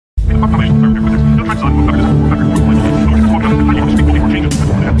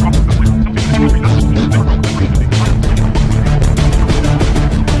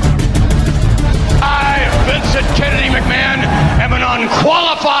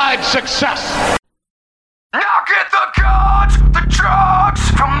Unqualified success. Now get the guns, the drugs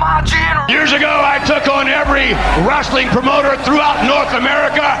from my generation. Years ago, I took on every wrestling promoter throughout North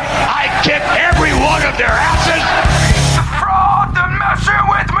America. I kicked every one of their asses. The fraud, the messing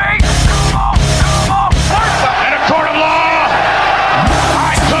with me. Come on. In a court of law,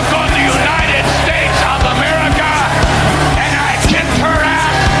 I took on the United States of America, and I kicked her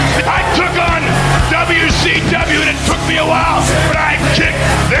ass. I took on WCW, and it took me a while, but I kicked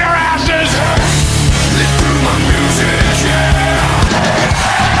their asses.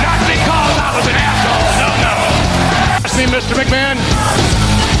 Not because I was an asshole. No. Ask me, Mr. McMahon,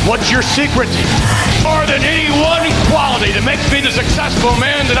 what's your secret? More than any one quality that makes me the successful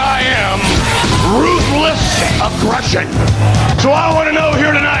man that I am, ruthless aggression. So I want to know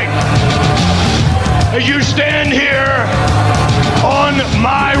here tonight, as you stand here on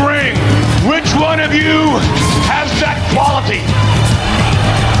my ring, which one of you has that quality?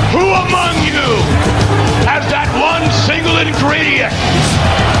 Who among you has that one single ingredient?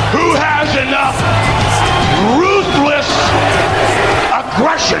 Who has enough ruthless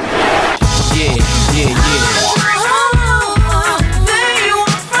aggression? Yeah.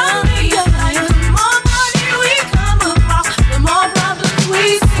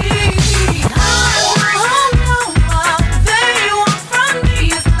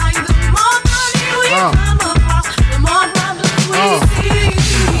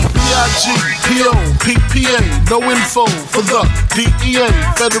 PPA, no info for the DEA,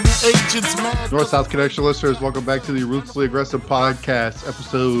 federal agents mad. North-South Connection listeners, welcome back to the Ruthlessly Aggressive Podcast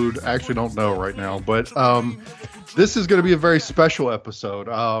episode. I actually don't know right now, but this is going to be a very special episode.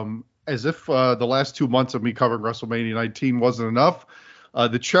 As if the last 2 months of me covering WrestleMania 19 wasn't enough,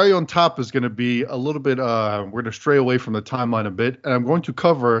 the cherry on top is going to be a little bit, we're going to stray away from the timeline a bit, and I'm going to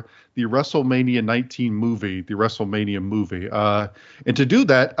cover the WrestleMania 19 movie, the WrestleMania movie. And to do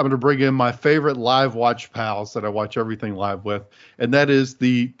that, I'm going to bring in my favorite live watch pals that I watch everything live with, and that is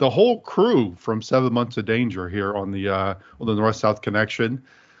the whole crew from 7 Months of Danger here on the North-South Connection.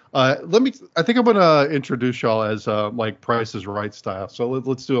 I think I'm going to introduce y'all as like Price is Right style. So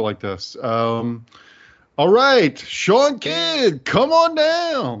let's do it like this. All right, Sean Kidd, come on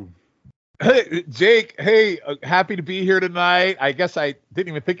down. Hey, Jake, happy to be here tonight. I guess I didn't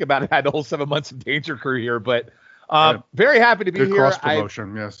even think about it. I had the whole 7 Months of Danger crew here, but very happy to be here. Good cross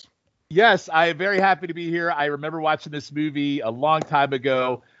promotion, yes. Yes, I'm very happy to be here. I remember watching this movie a long time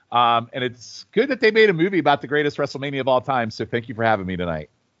ago, and it's good that they made a movie about the greatest WrestleMania of all time, so thank you for having me tonight.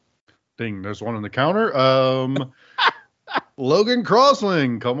 Ding, there's one on the counter. Logan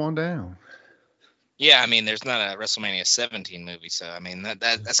Crossling, come on down. Yeah, I mean, there's not a WrestleMania 17 movie, so I mean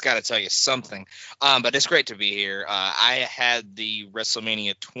that's got to tell you something. But it's great to be here. I had the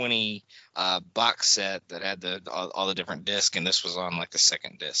WrestleMania 20 box set that had all the different discs, and this was on like the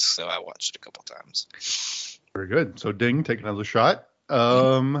second disc, so I watched it a couple times. Very good. So Ding, take another shot.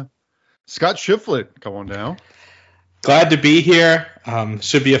 Scott Shiflett, come on down. Glad to be here.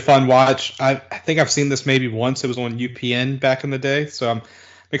 Should be a fun watch. I think I've seen this maybe once. It was on UPN back in the day, so I'm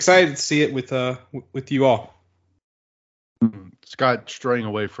excited to see it with you all. Scott straying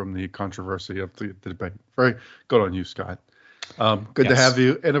away from the controversy of the debate. Very good on you, Scott. Good to have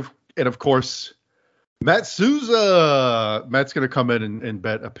you. And of course, Matt Souza. Matt's going to come in and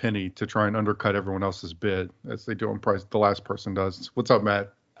bet a penny to try and undercut everyone else's bid, as they do on Price. The last person does. What's up,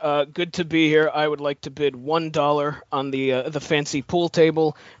 Matt? Good to be here. I would like to bid $1 on the fancy pool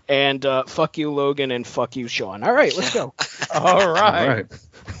table, and fuck you, Logan, and fuck you, Sean. All right, let's go. All right.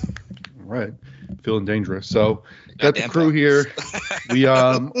 Feeling dangerous. So got the crew here.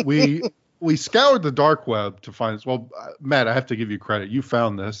 We scoured the dark web to find this. Well, Matt, I have to give you credit. You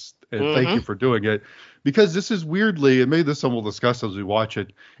found this, and thank you for doing it, because this is weirdly, and maybe this one we'll discuss as we watch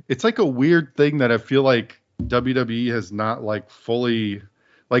it. It's like a weird thing that I feel like WWE has not like fully.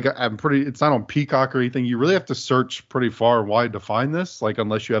 Like it's not on Peacock or anything. You really have to search pretty far and wide to find this, like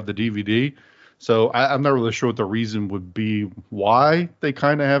unless you have the DVD. So I'm not really sure what the reason would be why they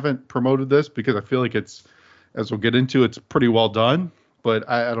kind of haven't promoted this, because I feel like it's, as we'll get into, it's pretty well done. But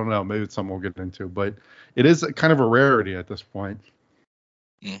I don't know. Maybe it's something we'll get into. But it is kind of a rarity at this point.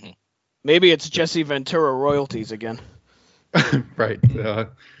 Mm-hmm. Maybe it's Jesse Ventura royalties again. Right. You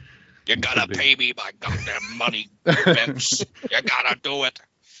gotta pay me my goddamn money, Vince. You gotta do it.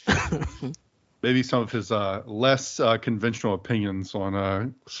 Maybe some of his less conventional opinions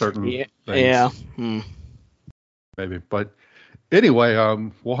on certain things. Yeah. Maybe. But Anyway,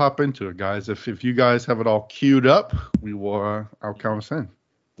 we'll hop into it, guys. If you guys have it all queued up, we will. I'll count us in.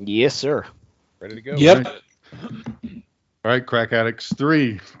 Yes, sir. Ready to go? Yep. All right, crack addicts.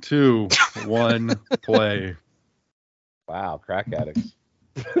 3, 2, 1, play. Wow, crack addicts.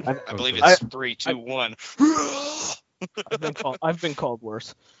 I believe it's 3, 2, 1. I've been called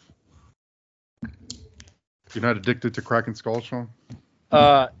worse. You're not addicted to cracking skulls, Sean?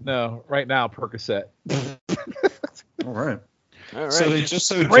 No. Right now, Percocet. All right. All right. So they just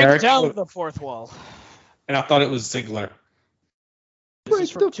so break Jericho, down the fourth wall. and I thought it was Ziggler. This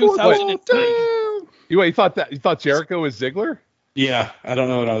is from 2003. You thought Jericho was Ziggler? Yeah, I don't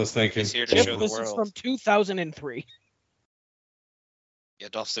know what I was thinking. He's here to Yep, show the this is world. from 2003. Yeah,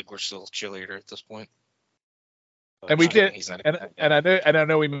 Dolph Ziggler's still a cheerleader at this point. And we did, He's not and I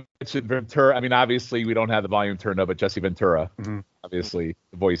know we mentioned Ventura. I mean, obviously we don't have the volume turned up, but Jesse Ventura, obviously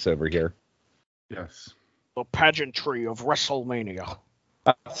the voiceover here. Yes. The pageantry of WrestleMania.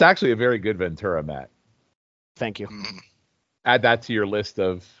 It's actually a very good Ventura, Matt. Thank you. Add that to your list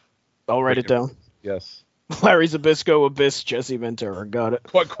of. I'll write it down. Yes. Larry Zbyszko, Abyss, Jesse Ventura. Got it.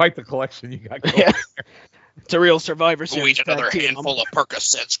 Quite the collection you got going. Yeah. It's a real Survivor Go Series. eat another tag team. handful of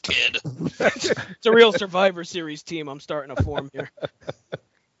Percocets, kid. It's a real Survivor Series team I'm starting to form here.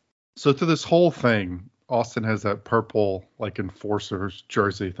 So to this whole thing, Austin has that purple like enforcer's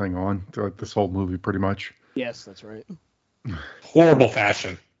jersey thing on throughout this whole movie, pretty much. Yes, that's right. Horrible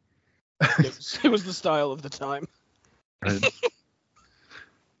fashion. It was the style of the time. Right.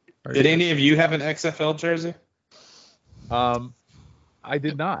 Did any of you have an XFL jersey? I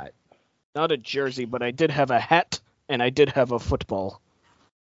did not. Not a jersey, but I did have a hat and I did have a football.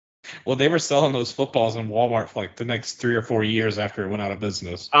 Well, they were selling those footballs in Walmart for like the next 3 or 4 years after it went out of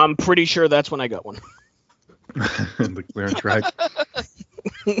business. I'm pretty sure that's when I got one. The clearance track.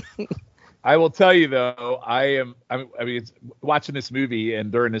 I will tell you though, I mean, it's, watching this movie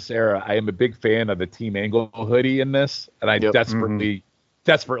and during this era, I am a big fan of the Team Angle hoodie in this, and I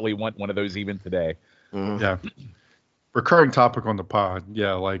desperately want one of those even today. Yeah. Recurring topic on the pod.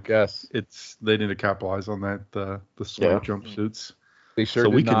 Yeah, like Yes. they need to capitalize on that, the sweater jumpsuits. They sure So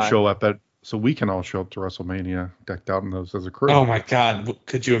did we can not. show up so we can all show up to WrestleMania decked out in those as a crew. Oh my God.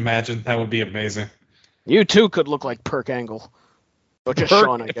 Could you imagine? That would be amazing. You too could look like Perk Angle. Or just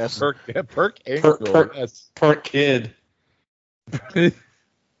Sean, I guess. Perk Angle. Yes. Perk Kid.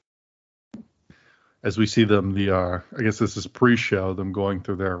 As we see them, I guess this is pre-show, them going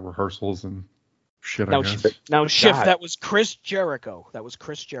through their rehearsals and shit, I guess. Now, Schiff, God. that was Chris Jericho.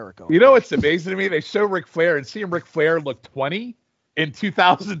 You know what's amazing to me? They show Ric Flair, and seeing Ric Flair look 20 in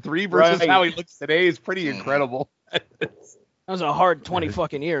 2003 versus Right. how he looks today is pretty incredible. That was a hard 20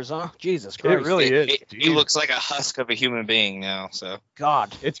 fucking years, huh? Jesus Christ. It really is. He looks like a husk of a human being now. So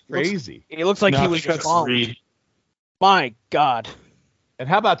God. It's crazy. He looks like No, he I was think that's just falling. Reed. My God. And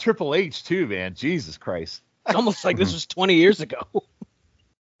how about Triple H too, man? Jesus Christ. It's almost like this was 20 years ago.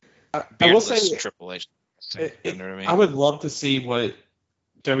 I will beardless say, Triple H. it- You know what I mean? I would love to see what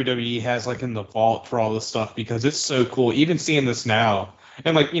WWE has like in the vault for all this stuff because it's so cool. Even seeing this now,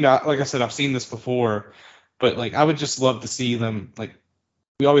 and like I said, I've seen this before, but like I would just love to see them. Like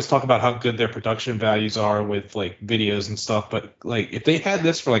we always talk about how good their production values are with like videos and stuff, but like if they had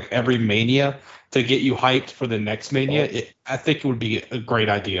this for like every Mania to get you hyped for the next Mania, I think it would be a great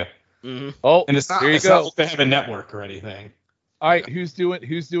idea. Oh, And it's not there you it's go. not like they have a network or anything. All right, who's doing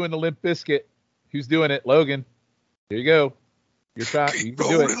the Limp Bizkit? Who's doing it? Logan. Here you go. Your shot. You can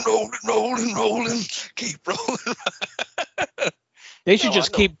do it. rolling. Keep rolling. They should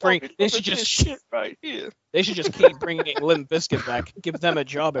just keep bringing. They should this just. shit right here. They should just keep bringing Limp Bizkit back. Give them a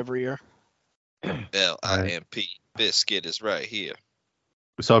job every year. LIMP. Biscuit is right here.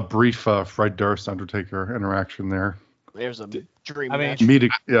 We saw a brief Fred Durst Undertaker interaction there. There's a dream I mean, match. Meeting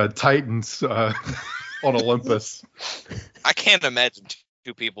Titans on Olympus. I can't imagine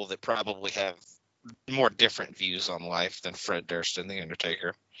two people that probably have more different views on life than Fred Durst and The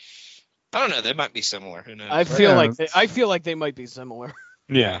Undertaker. I don't know. They might be similar. Who knows? I feel like they might be similar.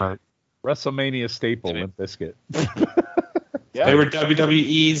 Yeah. Right. WrestleMania staple, Limp Bizkit. Yeah. They were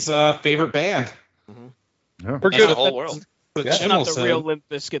WWE's favorite band. Yeah. We're That's good. the whole world. But Yeah. It's Jim not will the say, real Limp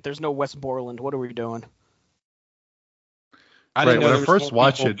Bizkit. There's no West Borland. What are we doing? I didn't Right, know when I there was first more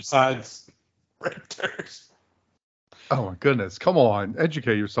watched people it- besides Fred Durst. Oh my goodness! Come on,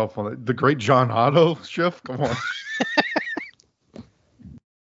 educate yourself on it. The great John Otto shift. Come on.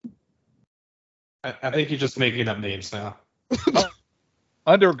 I think you're just making up names now.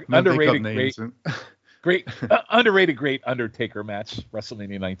 Underrated names. great great Undertaker match,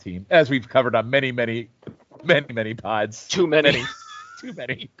 WrestleMania 19, as we've covered on many pods. Too many. Too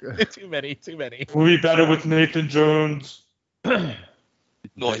many. We'll be better with Nathan Jones.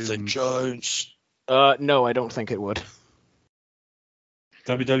 Nathan Jones. No, I don't think it would.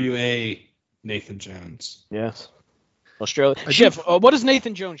 WWA Nathan Jones. Yes. Australia. Chef, what does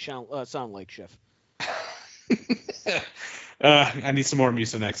Nathan Jones sound like, Chef? I need some more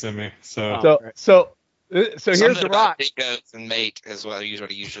Mucinex in me. So here's Something The Rock. Dingo and mate is what he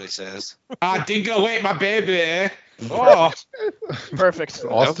usually says. Dingo ate my baby. Oh, perfect.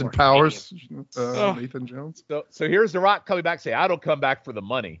 Austin Powers, Nathan Jones. So here's The Rock coming back saying, I don't come back for the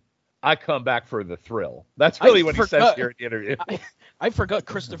money. I come back for the thrill. That's really what he says here in the interview. I forgot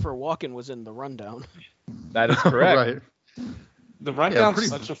Christopher Walken was in The Rundown. That is correct. Right. The Rundown's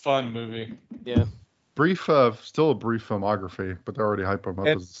such a fun movie. Yeah. Still a brief filmography, but they already hype him up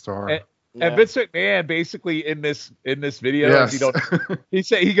as a star. And Vince McMahon basically in this video, yes.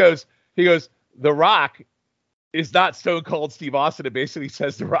 he goes, The Rock is not Stone Cold Steve Austin. It basically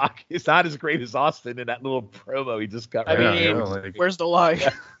says The Rock is not as great as Austin in that little promo he just got. Where's the lie? Yeah.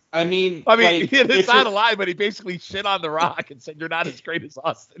 I mean, it's not a lie, but he basically shit on The Rock and said you're not as great as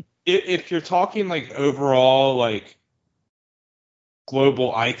Austin. If you're talking like overall like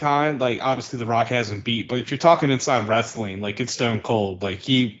global icon, like obviously The Rock hasn't beat, but if you're talking inside wrestling, like it's Stone Cold. Like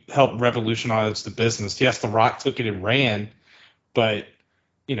he helped revolutionize the business. Yes, The Rock took it and ran, but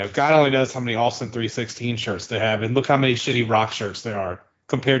God only knows how many Austin 316 shirts they have, and look how many shitty Rock shirts there are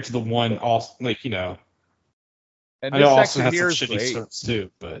compared to the one Austin, And I know this Austin section has here some is shitty great. shirts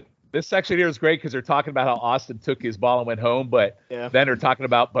too, but This section here is great because they're talking about how Austin took his ball and went home, but then they're talking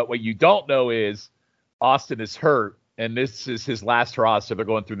about, but what you don't know is Austin is hurt, and this is his last hurrah, so they're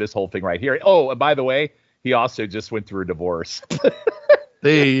going through this whole thing right here. Oh, and by the way, he also just went through a divorce.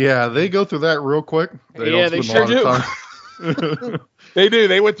 They go through that real quick. They sure do. They do.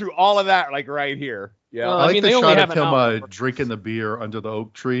 They went through all of that, like right here. Yeah, I like they the only shot have of him drinking the beer under the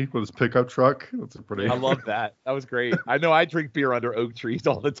oak tree with his pickup truck. That's a pretty. I love that. That was great. I know I drink beer under oak trees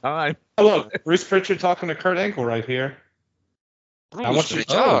all the time. Oh, look, Bruce Pritchard talking to Kurt Angle right here. I want you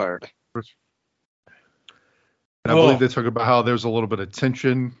to I believe they talk about how there's a little bit of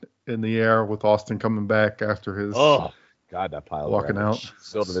tension in the air with Austin coming back after his. Oh God, that pile walking out.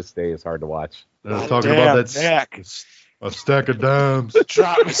 Still to this day is hard to watch. They're talking about that a stack of dimes. The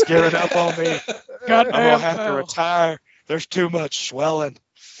drop is giving up on me. God I'm gonna have to retire. There's too much swelling.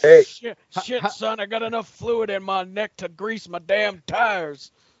 Hey, shit, son! I got enough fluid in my neck to grease my damn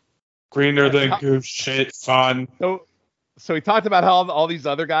tires. Greener than goose shit, son. So he talked about how all these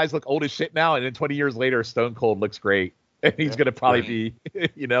other guys look old as shit now, and then 20 years later, Stone Cold looks great, and he's gonna probably be,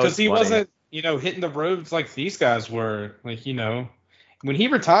 because he wasn't, hitting the roads like these guys were. Like, when he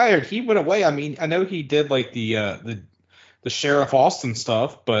retired, he went away. I mean, I know he did like the Sheriff Austin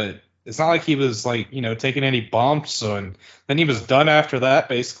stuff, but it's not like he was like, taking any bumps. And then he was done after that,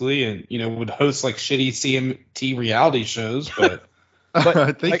 basically, and would host like shitty CMT reality shows. But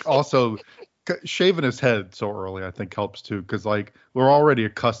I think also shaving his head so early, I think helps too, because like we're already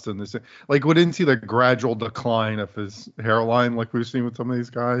accustomed to this. Like we didn't see the gradual decline of his hairline like we've seen with some of these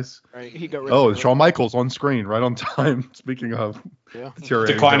guys. Right, he got rid Shawn Michaels on screen right on time. Speaking of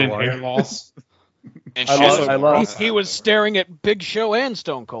declining hair loss. And I love he was staring at Big Show and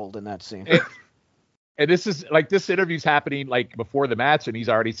Stone Cold in that scene. And this is like this interview's happening like before the match, and he's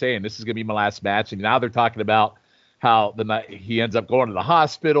already saying this is gonna be my last match. And now they're talking about how the night he ends up going to the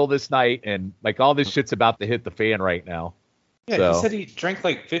hospital this night, and like all this shit's about to hit the fan right now. Yeah, he said he drank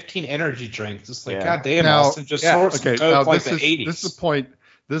like 15 energy drinks. It's like, goddamn, Austin just snort some coke like the 80s. This is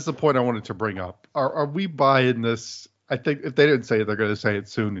the point I wanted to bring up. Are we buying this? I think if they didn't say it, they're going to say it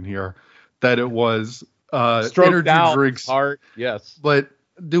soon in here. That it was energy drinks. Heart, yes. But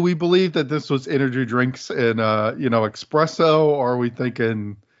do we believe that this was energy drinks and espresso, or are we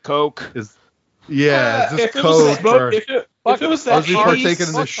thinking Coke? Is this Coke? If it was that, was he partaking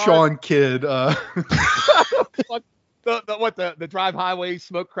in the Sean Kidd? The drive highway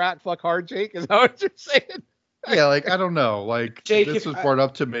smoke crack fuck hard, Jake? Is that what you're saying? Yeah, like I don't know. Like Jake, this was brought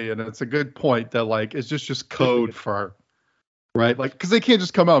up to me, and it's a good point that like it's just code for. Right, like because they can't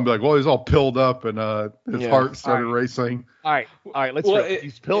just come out and be like, "Well, he's all pilled up and his heart started racing." All right.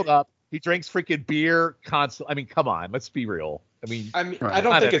 He's pilled up. He drinks freaking beer constantly. I mean, come on, let's be real. I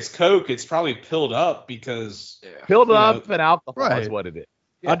don't think it's Coke. It's probably pilled up because pilled up and alcohol is what it is.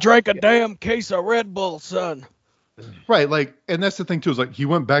 I drank a damn case of Red Bull, son. Right, like, and that's the thing too. Is like he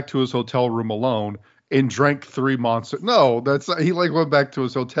went back to his hotel room alone and drank 3 Monsters. No, that's he like went back to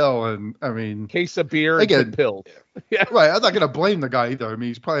his hotel and I mean case of beer and pills. Yeah, right. I'm not gonna blame the guy either. I mean,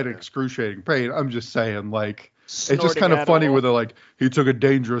 he's probably in excruciating pain. I'm just saying, like, it's just kind of funny where they're like, he took a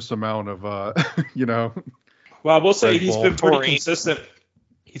dangerous amount of, Well, I will say he's been pretty consistent.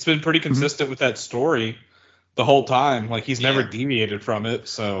 He's been pretty consistent with that story. the whole time. Like he's never deviated from it.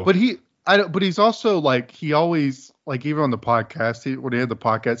 So, but he's also like he always like even on the podcast when he had the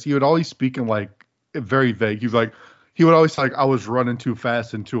podcast he would always speak in like very vague. He would always like I was running too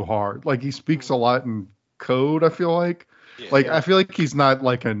fast and too hard. Like he speaks a lot in code. I feel like. I feel like he's not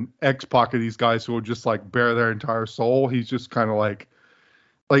like an X-Pac of these guys who will just like bare their entire soul. He's just kind of like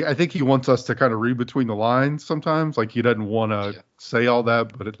I think he wants us to kind of read between the lines sometimes. Like he doesn't want to say all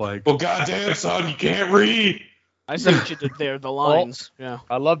that, but it like. Well, goddamn son, you can't read. I see what you did there. The lines. Yeah.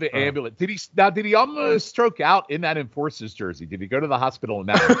 I love the ambulance. Did he almost stroke out in that Enforcer's jersey? Did he go to the hospital in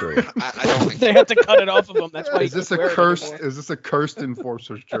that jersey? I don't think they had to cut it off of him. That's why. Is this a cursed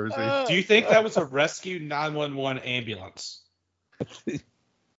Enforcer's jersey? Do you think that was a rescue 911 ambulance?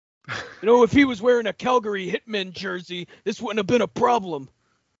 If he was wearing a Calgary Hitmen jersey, this wouldn't have been a problem.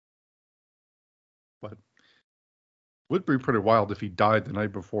 But would be pretty wild if he died the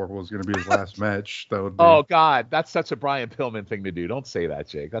night before it was going to be his last match. That would be... Oh God, that's such a Brian Pillman thing to do. Don't say that,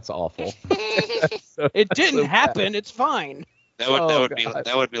 Jake. That's awful. It didn't happen. It's fine.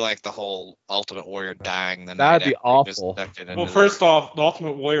 That would be like the whole Ultimate Warrior dying the night. That'd be awful. Well, first off, the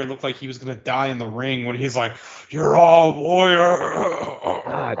Ultimate Warrior looked like he was gonna die in the ring when he's like, "You're all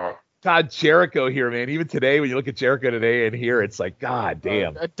warrior." God, Jericho here, man. Even today, when you look at Jericho today and here, it's like, God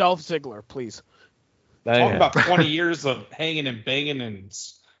damn. Dolph Ziggler, please. Talk about 20 years of hanging and banging and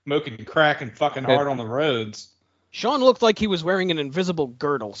smoking crack and fucking hard on the roads. Sean looked like he was wearing an invisible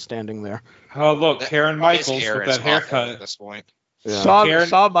girdle standing there. Oh, look, Karen Michaels with that haircut. At this point. Yeah.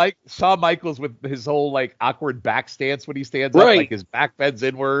 Saw Michaels with his whole like awkward back stance when he stands up, like his back bends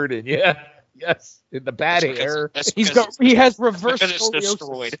inward, and in the bad hair. He has reverse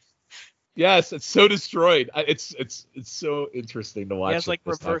scoliosis. Yes, it's so destroyed. It's so interesting to watch. He has like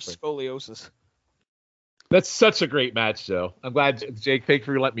reverse scoliosis. That's such a great match, though. I'm glad, Jake. Thank you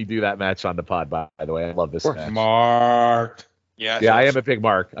for letting me do that match on the pod. By the way, I love this match. Mark. Yeah, I am a big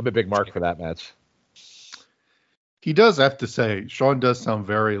Mark. I'm a big Mark for that match. He does have to say, Sean does sound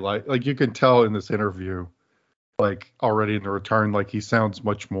very like you can tell in this interview, like already in the return, like he sounds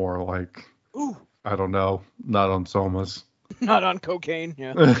much more like, I don't know, not on somas. Not on cocaine,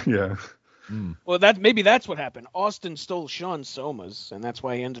 yeah. Yeah. Well, maybe that's what happened. Austin stole Sean's somas, and that's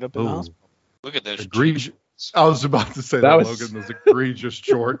why he ended up in the hospital. Look at those. Egregious. I was about to say that Logan, those egregious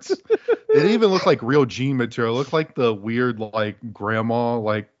shorts. They didn't even look like real jean material. It looked like the weird, like grandma,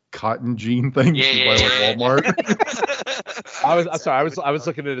 like cotton jean thing you buy at Walmart. I was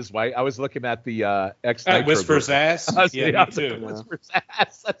looking at his white. I was looking at the X. Whisper's ass. Me too. Whisper's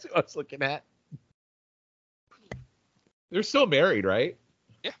ass. That's what I was looking at. They're still married, right?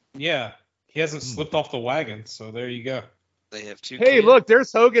 Yeah. Yeah. He hasn't slipped off the wagon, so there you go. They have two. Hey, look,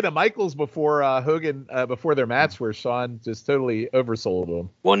 there's Hogan and Michaels before before their match where Sean just totally oversold him.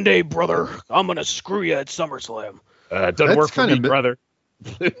 One day, brother, I'm gonna screw you at SummerSlam. It doesn't work for me, brother.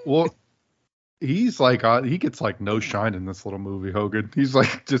 Well, he's like he gets like no shine in this little movie. Hogan, he's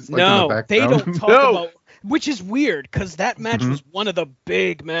like just like no, in the background. They don't talk about, which is weird because that match was one of the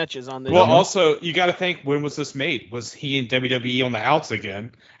big matches on the. Well, also you got to think, when was this made? Was he in WWE on the outs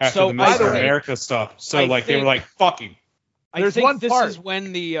again after the Mr. America stuff? So they were like, fucking. I think this is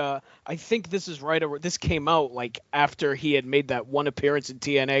when I think this is right over. This came out like after he had made that one appearance in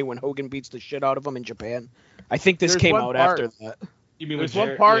TNA when Hogan beats the shit out of him in Japan. I think this came out after that. You mean there's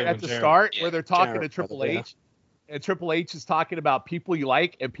one part at the start where they're talking to Triple H, and Triple H is talking about people you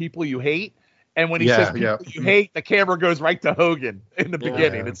like and people you hate. And when he says people you hate, the camera goes right to Hogan in the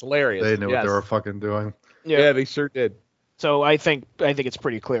beginning. It's hilarious. They knew what they were fucking doing. Yeah, they sure did. So I think it's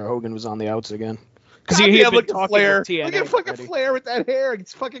pretty clear Hogan was on the outs again. Because he had been talking Flair. Look at fucking Flair with that hair.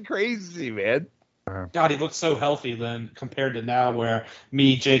 It's fucking crazy, man. God, he looks so healthy then compared to now where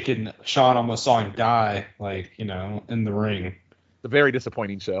me, Jake, and Sean almost saw him die, like, in the ring. It's a very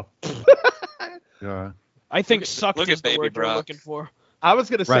disappointing show. Yeah. I think sucked is the word you're looking for. I was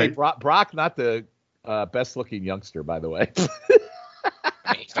going to say Brock, not the best-looking youngster, by the way.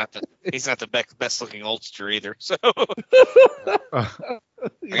 I mean, he's not the best-looking oldster either, so... I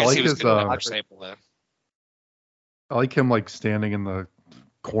like his, I like him like standing in the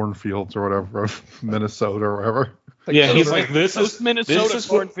cornfields or whatever of Minnesota or wherever. Yeah, he's like, this is Minnesota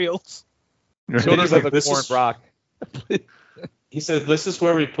cornfields. Children of the corn, Brock. He said, this is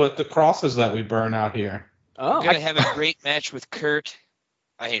where we put the crosses that we burn out here. Oh, we're gonna have a great match with Kurt.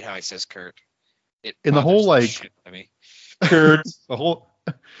 I hate how he says Kurt. In the whole Kurt, the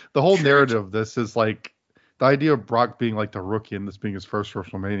whole narrative of this is like the idea of Brock being like the rookie and this being his first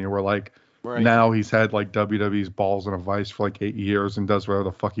WrestleMania, where like now he's had like WWE's balls in a vice for like 8 years and does whatever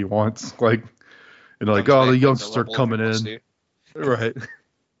the fuck he wants. Like, the youngster coming in. Right.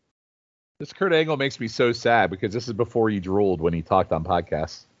 This Kurt Angle makes me so sad because this is before he drooled when he talked on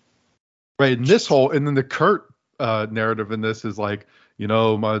podcasts. Right, and then the Kurt narrative in this is like,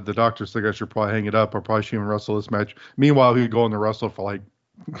 the doctors think I should probably hang it up. I probably shouldn't even wrestle this match. Meanwhile, he'd go on to wrestle for like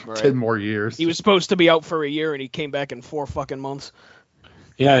 10 more years. He was supposed to be out for a year, and he came back in 4 fucking months.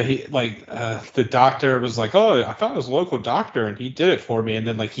 Yeah, the doctor was like, oh, I found this local doctor, and he did it for me, and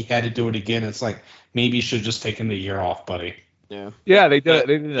then he had to do it again. It's like, maybe you should just taken the year off, buddy. Yeah, they did.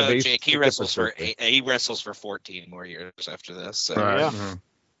 They did Jake, he wrestles for 14 more years after this. So. Right. Yeah. Mm-hmm.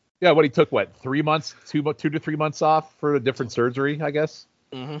 Yeah, what he took, 3 months, 2 to 3 months off for a different surgery, I guess.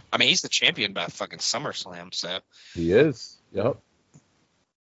 Mm-hmm. I mean, he's the champion by fucking SummerSlam, so. He is. Yep.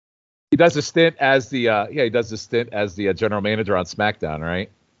 He does a stint as the general manager on SmackDown, right?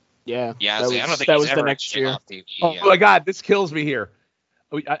 Yeah. Yeah, that I don't think that he's was the ever next been year. off TV. Oh my God, this kills me here.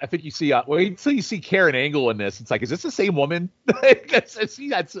 I think you see. Wait until you see Karen Angle in this. It's like, is this the same woman?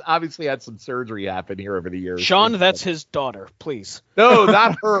 She obviously had some surgery happen here over the years. Sean, that's his daughter. Please. No,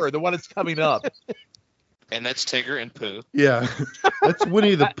 not her. The one that's coming up. And that's Tigger and Pooh. Yeah, that's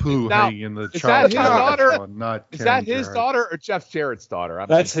Winnie the Pooh Now, hanging in the is child. that his daughter? One, not Is Karen that his Jarrett. daughter or Jeff Jarrett's daughter?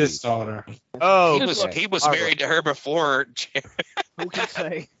 That's his daughter. Oh, He was married to her before. Who can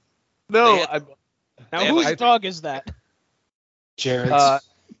say? No, Now, whose dog is that? Jarrett's.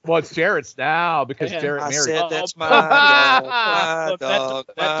 well, it's Jarrett's now because Jarrett I married. said that's my dog. My Look, dog.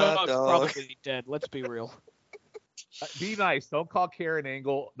 that My dog's dog. probably dead. Let's be real. Be nice. Don't call Karen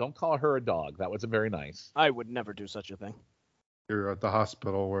Angle. Don't call her a dog. That wasn't very nice. I would never do such a thing. You're at the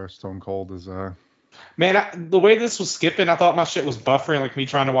hospital where Stone Cold is. Man, the way this was skipping, I thought my shit was buffering like me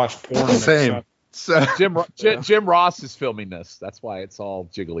trying to watch porn. Same. So, Jim Ross is filming this. That's why it's all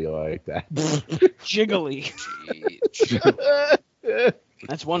jiggly like that. Jiggly.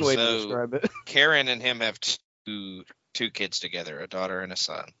 That's one way to describe it. Karen and him have two kids together, a daughter and a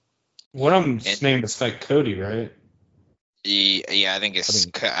son. One of them's name is like Cody, right? Yeah, I think it's.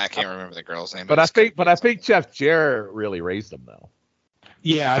 I can't remember the girl's name. But I think Jeff Jarrett really raised them though.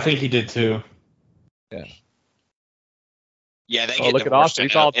 Yeah, I think he did too. Yeah. Yeah, they look get at Austin.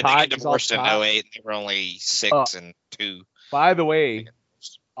 He's all they tied. get divorced in 08. They were only 6 and 2. By the way,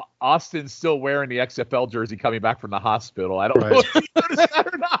 Austin's still wearing the XFL jersey coming back from the hospital. I don't know if you noticed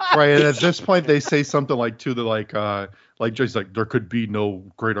that or not. right, and at this point they say something like Jay's like, there could be no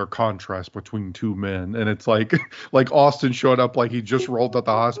greater contrast between two men, and it's like Austin showed up like he just rolled out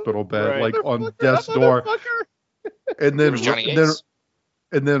the hospital bed, like on death's door, and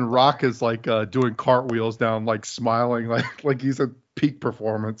then Rock is like doing cartwheels down, like smiling, like he's at peak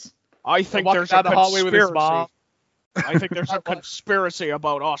performance. I think Walking there's down a the hallway with his conspiracy. mom. I think there's a conspiracy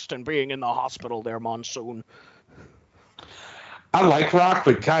about Austin being in the hospital there, Monsoon. I like Rock,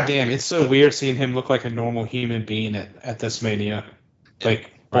 but goddamn, it's so weird seeing him look like a normal human being at this Mania,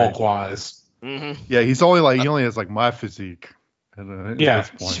 like bulk wise. Mm-hmm. Yeah, he only has like my physique. At this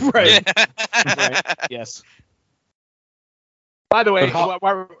point. Right. Right. Yes. By the way,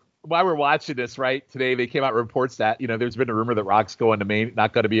 while we're watching this, right, today they came out with reports that, there's been a rumor that Rock's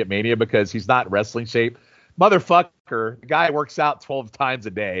not going to be at Mania because he's not in wrestling shape. Motherfucker, the guy works out 12 times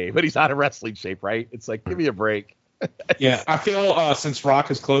a day, but he's not in wrestling shape, right? It's like, give me a break. Yeah, I feel since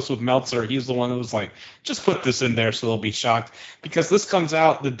Rock is close with Meltzer, he's the one that was like, just put this in there so they'll be shocked. Because this comes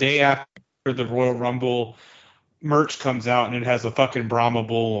out the day after the Royal Rumble merch comes out and it has a fucking Brahma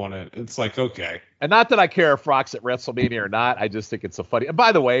Bull on it. It's like, okay. And not that I care if Rock's at WrestleMania or not. I just think it's so funny. And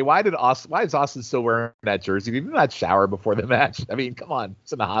by the way, why is Austin still wearing that jersey? Did he not shower before the match? I mean, come on.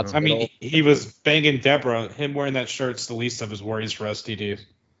 It's in the hospital. I mean, he was banging Deborah. Him wearing that shirt's the least of his worries for STD.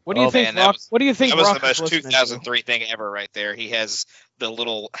 What do you think, man, Rock? What do you think? That was Rock the is most listening 2003 thing ever, right there. He has the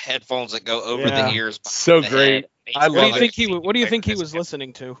little headphones that go over the ears. So great. What do you think What do you think he was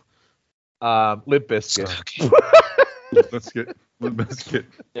listening to? Limp Bizkit. Limp Bizkit.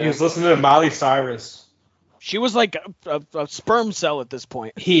 He was listening to Miley Cyrus. She was like a sperm cell at this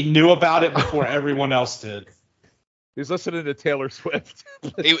point. He knew about it before everyone else did. He was listening to Taylor Swift.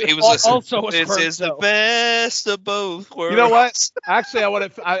 He was listening. Also a This sperm is the cell. best of both worlds. You know what? Actually,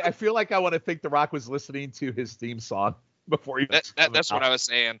 I feel like I want to think The Rock was listening to his theme song before he. That's what I was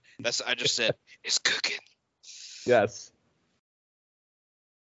saying. I just said it's cooking. Yes.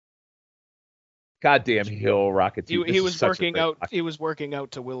 Goddamn heel rocket. He was working out. He was working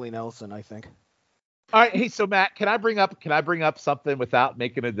out to Willie Nelson, I think. All right, hey, so Matt, can I bring up something without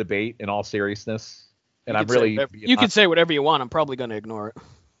making a debate? In all seriousness, and I'm really you can say whatever you want. I'm probably going to ignore it.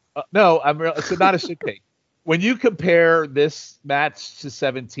 No, it's not a shit take. When you compare this match to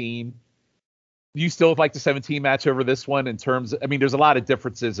 17, do you still like the 17 match over this one in terms? I mean, there's a lot of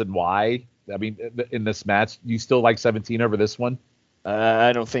differences in why. I mean, in this match, you still like 17 over this one?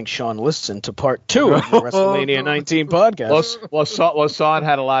 I don't think Sean listened to part 2 of the WrestleMania 19 podcast. Well, Sean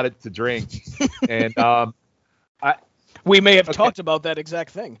had a lot to drink, and we may have talked about that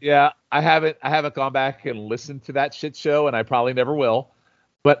exact thing. Yeah, I haven't gone back and listened to that shit show, and I probably never will.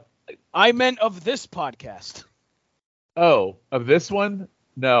 But I meant of this podcast. Oh, of this one?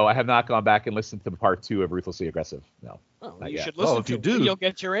 No, I have not gone back and listened to part 2 of Ruthlessly Aggressive. No. Oh, you should listen to it. You'll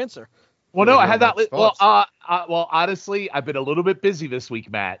get your answer. Well, no, I have not. Well, honestly, I've been a little bit busy this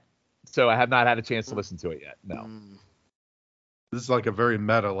week, Matt, so I have not had a chance to listen to it yet. No. This is like a very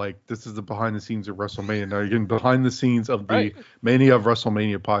meta, like this is the behind the scenes of WrestleMania. Now you're getting behind the scenes of the Mania of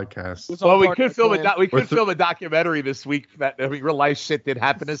WrestleMania podcast. Well, we could film a documentary this week. Real life shit did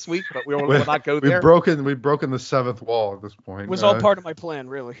happen this week, but we will not go there. We've broken the 7th wall at this point. It was all part of my plan,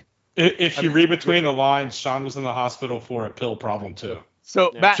 really. If you read between the lines, Sean was in the hospital for a pill problem too.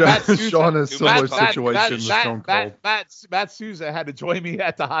 So Matt Sean is similar situation with Stone Cold. Matt Souza had to join me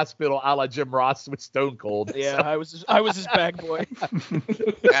at the hospital, a la Jim Ross with Stone Cold. Yeah, so. I was his bag boy.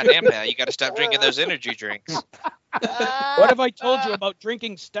 Goddamn, pal, you got to stop drinking those energy drinks. What have I told you about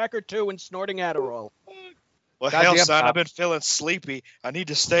drinking Stacker 2 and snorting Adderall? Well, hell, son, I've been feeling sleepy. I need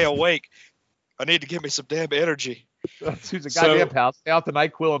to stay awake. I need to get me some damn energy. Souza, goddamn pal, stay out the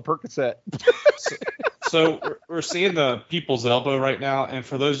NyQuil and Percocet. So we're seeing the people's elbow right now, and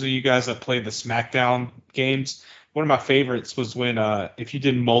for those of you guys that played the SmackDown games, one of my favorites was when if you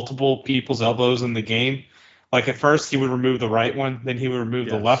did multiple people's elbows in the game, like at first he would remove the right one, then he would remove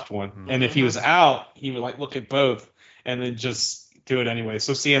the left one, and if he was out, he would like look at both and then just do it anyway.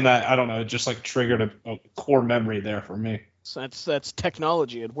 So seeing that, I don't know, it just like triggered a core memory there for me. So that's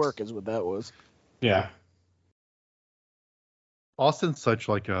technology at work, is what that was. Yeah. Austin's such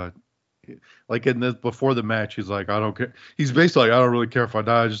like in this before the match, he's like, I don't care. He's basically like, I don't really care if I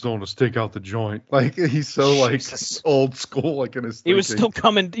die. I just don't want to stink out the joint. Like he's so like old school, like in his. He was still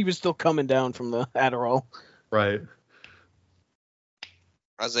coming down from the Adderall. Right.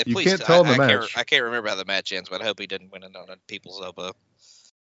 I was like, you please, can't tell the match. I can't remember how the match ends, but I hope he didn't win it on a people's elbow.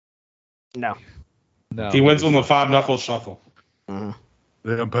 No. He wins on the 5-knuckle shuffle. Mm-hmm.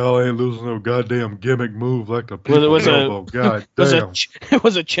 Damn, pal ain't losing no goddamn gimmick move like the people's elbow. God damn. It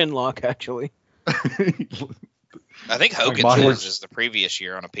was a chin lock, actually. I think Hogan's wins is the previous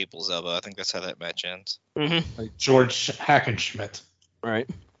year on a people's elbow. I think that's how that match ends. Mm-hmm. Like George Hackenschmidt. Right.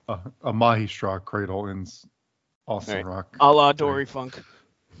 A Mahi Straw cradle ends Austin Rock. A la Dory Funk.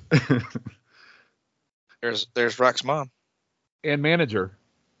 There's Rock's mom. And manager.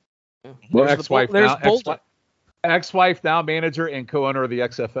 Yeah. Well, ex-wife there's now. Boulder. Ex-wife, now manager and co-owner of the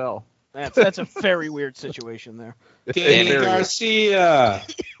XFL. That's a very weird situation there. Danny Garcia.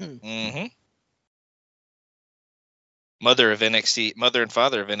 Mm-hmm. Mother and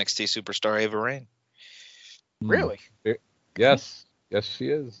father of NXT superstar Ava Raine. Really? Yes, she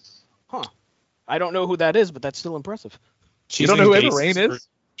is. Huh. I don't know who that is, but that's still impressive. You don't know who Ava Raine is?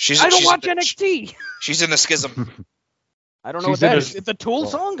 I don't watch NXT. She's in the Schism. I don't know what that is. It's a Tool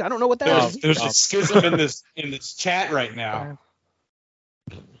song? I don't know what that is. There's a schism in this chat right now.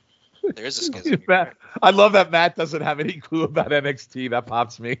 There's a schism. I love that Matt doesn't have any clue about NXT. That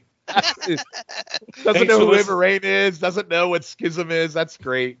pops me. Doesn't know who Ava Raine is. Doesn't know what Schism is. That's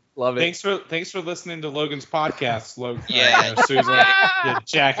great. Love it. Thanks for listening to Logan's podcast, Logan. Yeah, Susan, you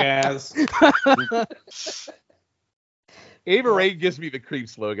jackass. Ava Raine gives me the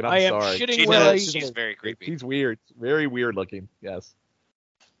creeps, Logan. I'm sorry. She's very creepy. She's weird. Very weird looking. Yes.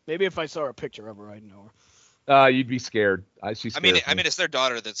 Maybe if I saw a picture of her, I'd know her. You'd be scared. I mean, it's their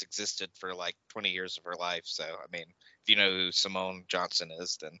daughter that's existed for like 20 years of her life. So, I mean, if you know who Simone Johnson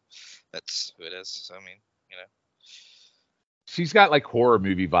is, then that's who it is. So, I mean, you know. She's got like horror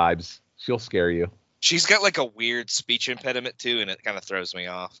movie vibes. She'll scare you. She's got like a weird speech impediment too, and it kind of throws me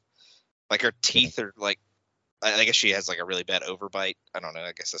off. Like her teeth are like, I guess she has like a really bad overbite. I don't know.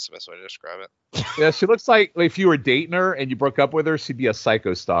 I guess that's the best way to describe it. Yeah, she looks like if you were dating her and you broke up with her, she'd be a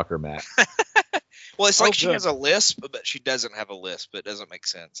psycho stalker, Matt. Well, it's like she has a lisp, but she doesn't have a lisp. It doesn't make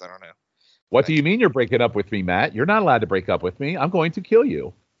sense. I don't know. What do you mean you're breaking up with me, Matt? You're not allowed to break up with me. I'm going to kill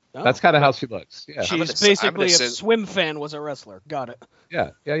you. Oh, that's kind of how she looks. Yeah. She's basically if Swim Fan was a wrestler. Got it.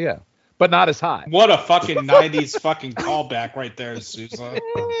 Yeah. But not as high. What a fucking 90s fucking callback right there, Susan.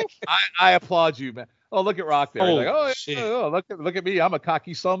 I applaud you, man. Oh, look at Rock there. Oh, shit. Look at me. I'm a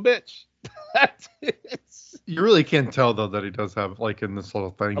cocky son bitch. You really can't tell though that he does have like in this little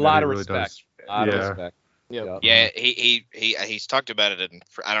thing. A lot of respect. A lot of respect. Yeah, he's talked about it in.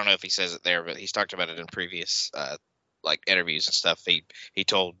 I don't know if he says it there, but he's talked about it in previous like interviews and stuff. He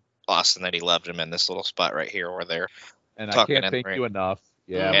told Austin that he loved him in this little spot right here or there. And I can't thank you enough.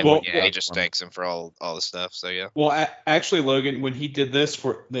 Yeah. And he just thanks him for all the stuff. So yeah. Well, actually, Logan, when he did this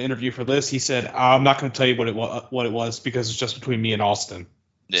for the interview for this, he said, "I'm not going to tell you what it was because it's just between me and Austin."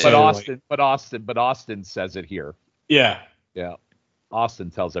 Yeah. But Austin says it here. Yeah. Yeah.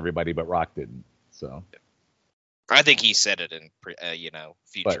 Austin tells everybody, but Rock didn't. So. I think he said it in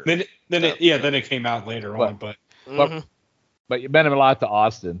future. But then it came out later on. But you meant him a lot to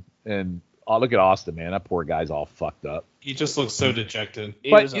Austin, and look at Austin, man. That poor guy's all fucked up. He just looks so dejected.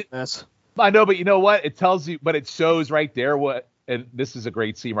 He was a mess. I know, but you know what? It tells you, but it shows right there what. And this is a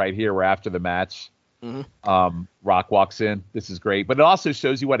great scene right here, where after the match, Rock walks in. This is great, but it also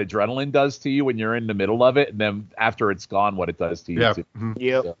shows you what adrenaline does to you when you're in the middle of it, and then after it's gone, what it does to you. Yeah,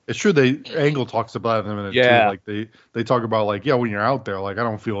 Yeah. It's true. Angle talks about it in a minute too. Like they talk about like, when you're out there, like I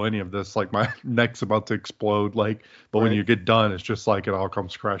don't feel any of this. Like my neck's about to explode. Like, but when you get done, it's just like it all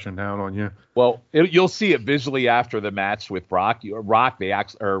comes crashing down on you. Well, you'll see it visually after the match with Rock.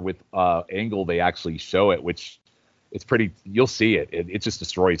 With Angle, they actually show it, which. It's pretty. You'll see it. It just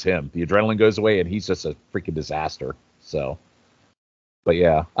destroys him. The adrenaline goes away, and he's just a freaking disaster. So, but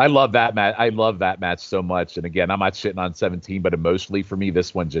yeah, I love that match. I love that match so much. And again, I'm not shitting on 17, but emotionally for me,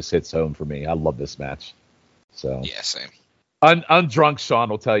 this one just hits home for me. I love this match. So yeah, same. Undrunk Sean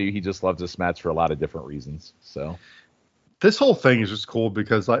will tell you he just loves this match for a lot of different reasons. So. This whole thing is just cool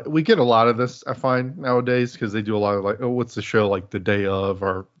because like we get a lot of this, I find, nowadays, because they do a lot of like, what's the show, like the day of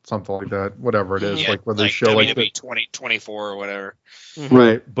or something like that, whatever it is, like where they show WWE like 2024 or whatever.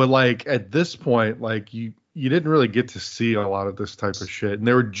 Right, but like at this point, like you didn't really get to see a lot of this type of shit, and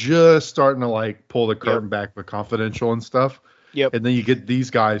they were just starting to like pull the curtain back with Confidential and stuff. Yep. And then you get these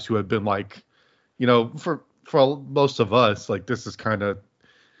guys who have been like, for most of us, like this is kind of.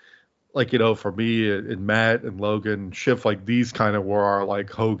 Like, for me and Matt and Logan, Schiff, like these kind of were our like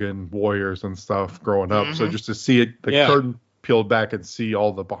Hogan warriors and stuff growing up. So just to see it, the curtain peeled back and see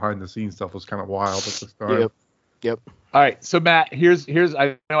all the behind the scenes stuff was kind of wild at this time. Yep. All right. So Matt, here's,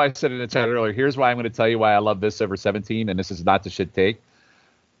 I know I said it in the chat earlier. Here's why I'm going to tell you why I love this over 17. And this is not the shit take.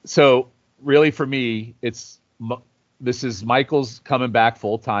 So really for me, this is Michaels coming back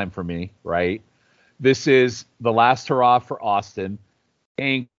full time for me, right? This is the last hurrah for Austin.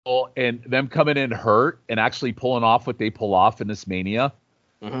 Angle and them coming in hurt and actually pulling off what they pull off in this Mania.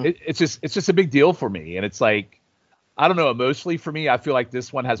 It's just a big deal for me. And it's like, I don't know, emotionally for me, I feel like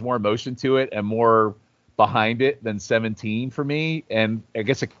this one has more emotion to it and more behind it than 17 for me. And I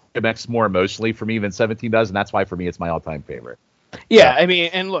guess it connects more emotionally for me than 17 does. And that's why for me, it's my all-time favorite. Yeah, I mean,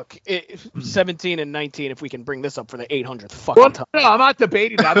 and look, 17 and 19, if we can bring this up for the 800th fucking time. No, I'm not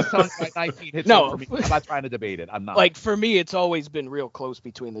debating that. I'm just telling you why 19 hits for me. I'm not trying to debate it. I'm not. Like, for me, it's always been real close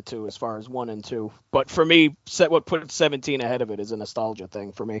between the two as far as 1 and 2. But for me, what put 17 ahead of it is a nostalgia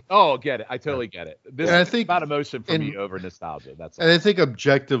thing for me. Oh, get it. I totally get it. This is about emotion for me over nostalgia. That's all. And I think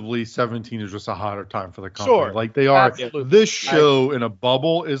objectively, 17 is just a hotter time for the company. Sure. Like, they are. Absolutely. This show in a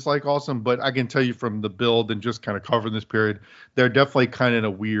bubble is, like, awesome. But I can tell you from the build and just kind of covering this period, they're definitely kind of in a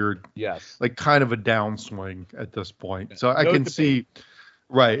weird, like kind of a downswing at this point. So I can see,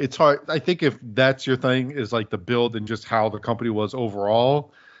 right. It's hard. I think if that's your thing is like the build and just how the company was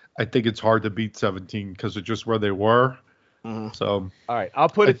overall, I think it's hard to beat 17 because of just where they were. So, all right, I'll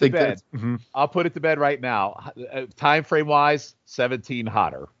put it to bed. I'll put it to bed right now. Time frame wise, 17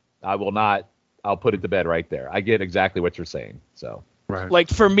 hotter. I'll put it to bed right there. I get exactly what you're saying. So. Right. Like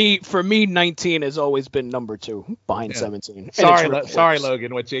for me, 19 has always been number 2 behind 17. Sorry,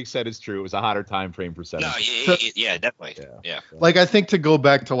 Logan. What Jake said is true. It was a hotter time frame for 17. No, yeah, definitely. Yeah. Like I think to go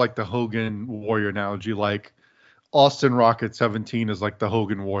back to like the Hogan Warrior analogy, like Austin Rock at 17 is like the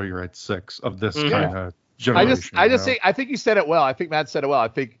Hogan Warrior at 6 of this kind of generation. I think you said it well. I think Matt said it well. I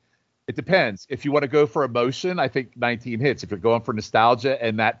think it depends. If you want to go for emotion, I think 19 hits. If you're going for nostalgia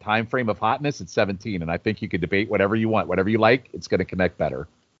and that time frame of hotness, it's 17. And I think you could debate whatever you want, whatever you like. It's going to connect better.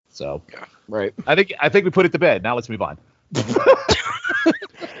 So, right. I think we put it to bed. Now let's move on.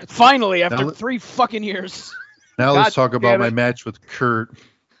 Finally, after 3 fucking years. Now let's talk about my match with Kurt.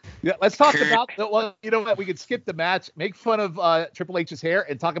 Yeah, let's talk about. Well, you know what? We could skip the match, make fun of Triple H's hair,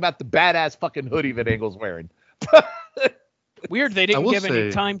 and talk about the badass fucking hoodie that Angle's wearing. Weird they didn't give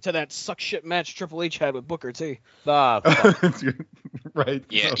any time to that suck shit match Triple H had with Booker T. Right.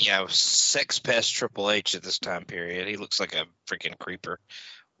 Yeah, sex pest Triple H at this time period. He looks like a freaking creeper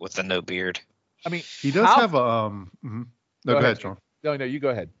with a no beard. I mean, he does have a. No, go ahead, Sean. No, you go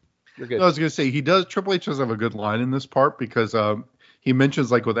ahead. You're good. No, I was gonna say Triple H does have a good line in this part because he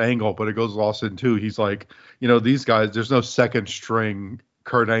mentions like with Angle, but it goes with Austin too. He's like, these guys, there's no second string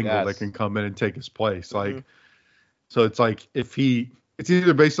Kurt Angle that can come in and take his place. Like. So it's like it's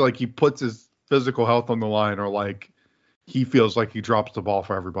either basically like he puts his physical health on the line or like he feels like he drops the ball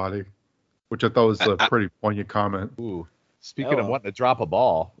for everybody, which I thought was a pretty poignant comment. Ooh, speaking of wanting to drop a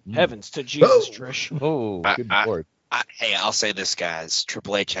ball. Heavens to Jesus, Trish. Oh, good lord. Hey, I'll say this, guys.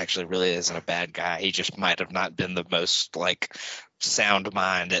 Triple H actually really isn't a bad guy. He just might have not been the most sound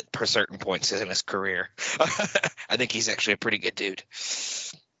mind at certain points in his career. I think he's actually a pretty good dude.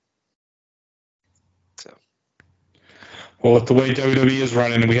 So, well, with the way WWE is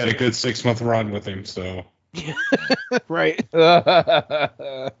running, we had a good 6-month run with him. So, right.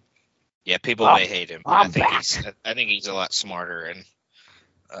 Yeah, people may hate him. I think he's a lot smarter and.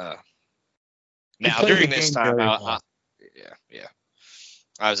 Now during this time, during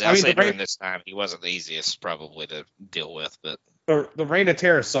this time he wasn't the easiest probably to deal with, but the Reign of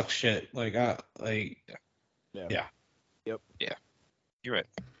Terror sucks shit. Yeah. You're right.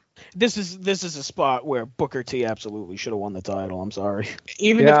 This is a spot where Booker T absolutely should have won the title. I'm sorry.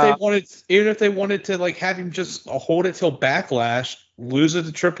 Even if they wanted to have him just hold it till Backlash, lose it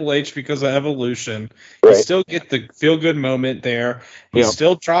to Triple H because of Evolution, you still get the feel good moment there. He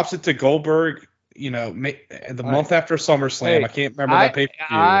still drops it to Goldberg. The month after SummerSlam, I can't remember that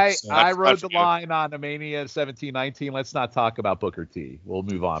pay-per-view. I rode the line on the Mania 17-19. Let's not talk about Booker T. We'll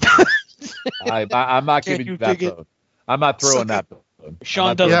move on. I'm not giving you that bone. I'm not throwing that bone.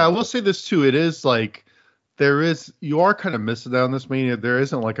 Sean doesn't. Yeah, I will say this too. It is you are kind of missing out on this Mania. There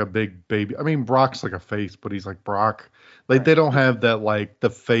isn't a big baby. I mean, Brock's like a face, but he's like Brock. They don't have that the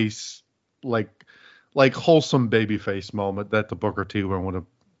face wholesome baby face moment that the Booker T one would have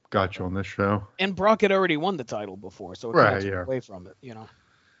got you on this show. And Brock had already won the title before, so it takes away from it,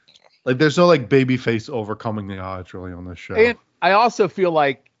 there's no baby face overcoming the odds really on this show. And I also feel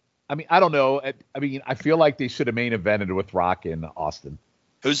I don't know. I feel like they should have main evented with Rock in Austin.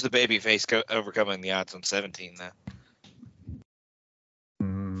 Who's the baby face overcoming the odds on 17 then?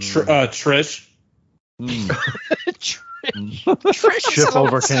 Trish. Trish Schiff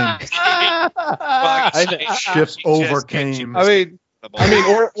overcame. Schiff overcame. Or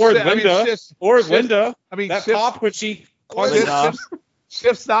Linda. Linda. That Schiff, pop when she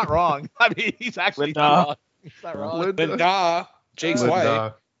Schiff's not wrong. He's actually not wrong. He's not wrong. Linda. Jake's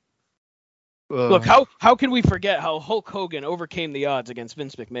wife. Look, how can we forget how Hulk Hogan overcame the odds against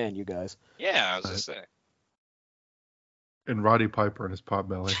Vince McMahon, you guys? Yeah, I was just saying. And Roddy Piper in his pot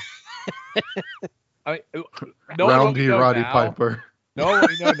belly. Roundy Roddy Piper. No, what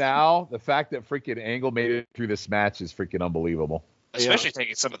we know now, the fact that freaking Angle made it through this match is freaking unbelievable. Especially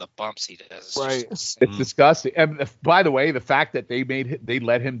taking some of the bumps he does. Right. It's disgusting. And by the way, the fact that they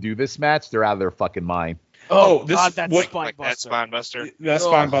let him do this match, they're out of their fucking mind. Oh, God, that spine buster. That spine buster. That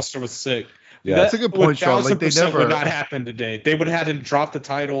spine buster was sick. Yeah, that's a good point, Sean. They never would not happen today. They would have had him drop the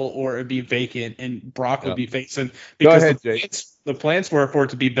title, or it'd be vacant, and Brock would be facing. Because go ahead, Jake. The plans were for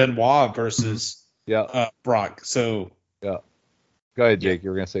it to be Benoit versus Brock. So go ahead, Jake. You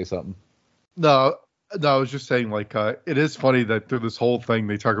were gonna say something. No, I was just saying, it is funny that through this whole thing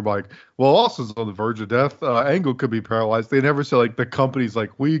they talk about, Austin's on the verge of death. Angle could be paralyzed. They never say the company's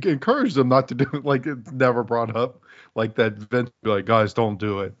we encourage them not to do it. It's never brought up that Vince would be guys, don't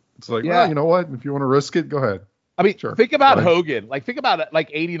do it. It's well, you know what? If you want to risk it, go ahead. Sure. Think about Hogan. Think about it.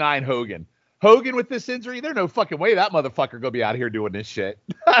 89 Hogan. Hogan with this injury, there's no fucking way that motherfucker gonna be out here doing this shit.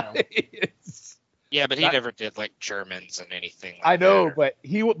 Yeah, but he never did Germans and anything. I know, but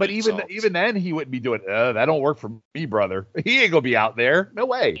even then he wouldn't be doing. That don't work for me, brother. He ain't gonna be out there. No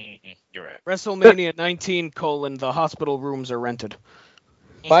way. Mm-hmm. You're right. WrestleMania 19: the hospital rooms are rented.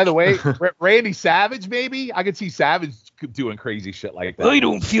 By the way, Randy Savage, maybe I could see Savage doing crazy shit like that. I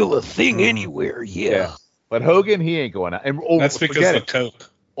don't feel a thing anywhere. Yeah. But Hogan, he ain't going out. And that's because of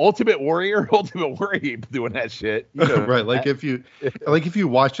Coke. Ultimate Warrior ain't doing that shit. Right. If you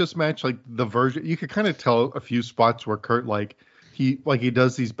watch this match, the version, you could kind of tell a few spots where Kurt, he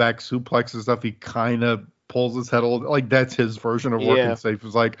does these back suplexes and stuff. He kind of pulls his head a little, that's his version of working safe.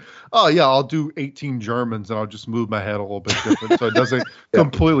 It's oh yeah, I'll do 18 Germans and I'll just move my head a little bit different so it doesn't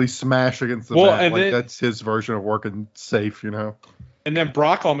completely smash against the mat. That's his version of working safe, And then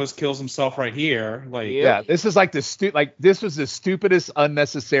Brock almost kills himself right here. This is this was the stupidest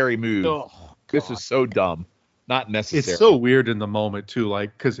unnecessary move. Oh, this is so dumb. Not necessary. It's so weird in the moment too,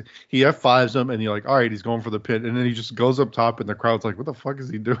 because he F5s him and you're all right, he's going for the pin, and then he just goes up top and the crowd's what the fuck is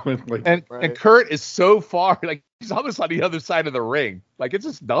he doing? And Kurt is so far, he's almost on the other side of the ring. It's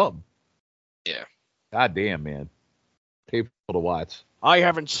just dumb. Yeah. God damn, man. Painful to watch. I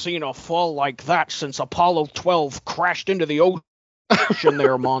haven't seen a fall like that since Apollo 12 crashed into the ocean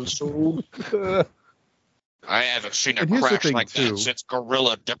there, Monsoon. I haven't seen a crash like that since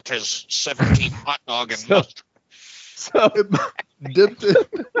Gorilla dipped his 17 hot dog in mustard. So dipped it.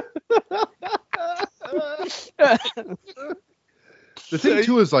 The thing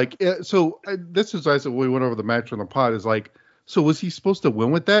too is like, this is as we went over the match on the pod is like, so was he supposed to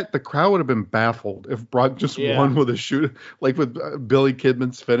win with that? The crowd would have been baffled if Brock just won with a shoot, like with Billy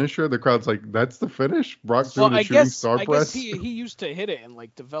Kidman's finisher. The crowd's like, that's the finish? Brock doing the shooting star press? I guess he used to hit it in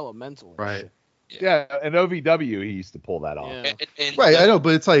like developmental. Right. Yeah, in OVW he used to pull that off. Yeah. Right, I know,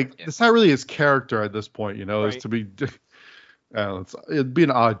 but it's like it's not really his character at this point, you know. Is to be, it'd be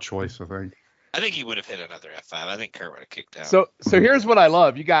an odd choice, I think. I think he would have hit another F5. I think Kurt would have kicked out. So here's what I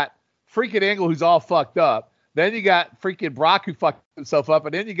love. You got freaking Angle who's all fucked up. Then you got freaking Brock who fucked himself up,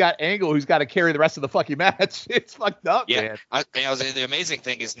 and then you got Angle who's got to carry the rest of the fucking match. It's fucked up, man. The amazing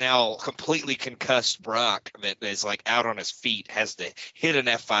thing is now completely concussed Brock that is like out on his feet has to hit an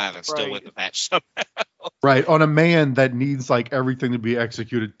F5 and still win the match somehow. Right, on a man that needs like everything to be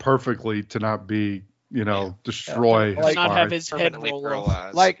executed perfectly to not be, destroy. Like not have his head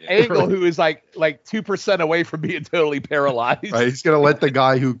paralyzed. Like Angle, who is like 2% away from being totally paralyzed. Right, he's gonna let the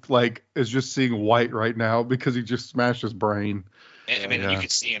guy who like is just seeing white right now because he just smashed his brain. I mean, you could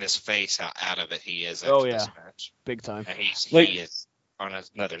see in his face how out of it he is. Oh yeah, this match. Big time. And he is on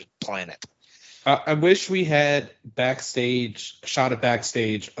another planet. I wish we had shot of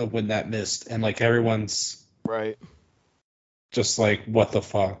backstage of when that missed, and like everyone's just like, what the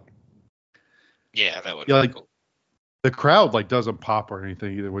fuck. Yeah, that would be cool. The crowd like doesn't pop or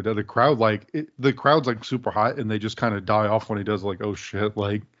anything either. The crowd the crowd's like super hot and they just kind of die off when he does like, oh shit,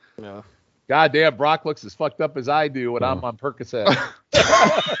 like. Yeah. Goddamn, Brock looks as fucked up as I do when I'm on Percocet.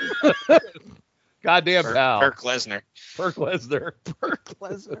 Goddamn, pal. Kirk Lesnar.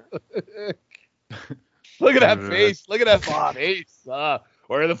 Look at that face. Look at that face.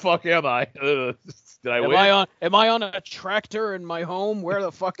 Where the fuck am I? Did I win? Am I on a tractor in my home? Where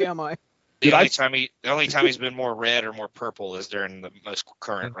the fuck am I? The only time he's been more red or more purple is during the most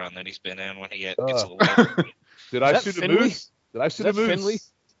current run that he's been in when he gets a little red. Did I shoot a moose? Did I shoot a moose? Finley?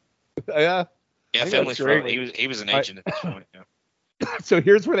 Yeah. Yeah, Finley's right. He was an agent at this point. Yeah. So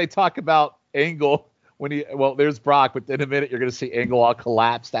here's where they talk about Angle there's Brock, but in a minute you're going to see Angle all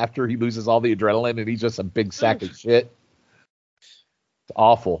collapsed after he loses all the adrenaline and he's just a big sack of shit. It's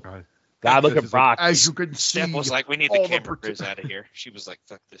awful. God, look at Brock. Like, as you can see, Steph was like, we need the camera crews out of here. She was like,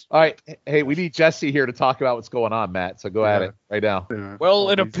 fuck this. All right. Hey, we need Jesse here to talk about what's going on, Matt. So go at it right now. Yeah.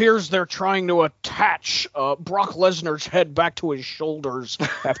 Well, it appears they're trying to attach Brock Lesnar's head back to his shoulders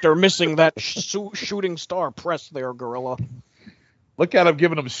after missing that shooting star press there, Gorilla. Look at him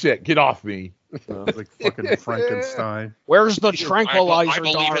giving him shit. Get off me. Like fucking Frankenstein. Where's the tranquilizer? I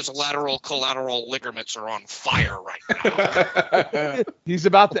believe his collateral ligaments are on fire right now. He's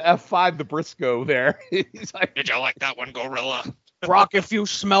about to F5 the Briscoe there. He's like, did you like that one, Gorilla? Brock, if you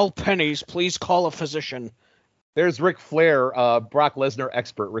smell pennies, please call a physician. There's Ric Flair, Brock Lesnar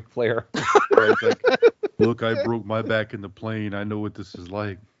expert, Ric Flair. Like, look, I broke my back in the plane. I know what this is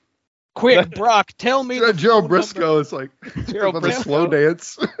like. Quick, Brock, tell me. Gerald Briscoe is like Gerald Briscoe. Slow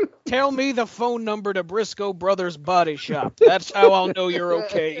dance. Tell me the phone number to Briscoe Brothers Body Shop. That's how I'll know you're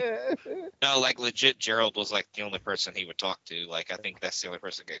okay. No, like legit, Gerald was like the only person he would talk to. Like I think that's the only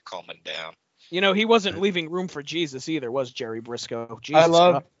person that could calm him down. He wasn't leaving room for Jesus either, was Jerry Briscoe? Jesus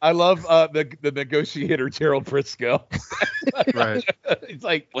I love the negotiator Gerald Briscoe. Right. It's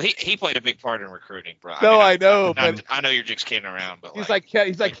like, well, he played a big part in recruiting, bro. No, I know, but I know you're just kidding around, but he's like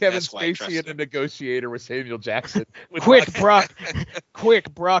Kevin Spacey in The Negotiator with Samuel Jackson.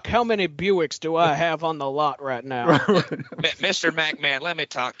 Quick, Brock, how many Buicks do I have on the lot right now? Mr. McMahon, let me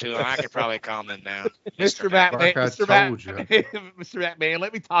talk to him. I could probably calm him down. Mr. McMahon,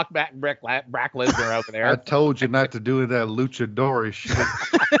 let me talk back Brock Lesnar over there. I told you not to do that luchador shit.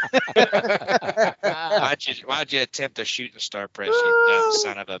 Why'd you attempt a shooting star press, you dumb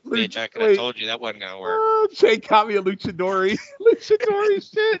son of a bitch? I could have told you that wasn't going to work. Jay caught me a luchador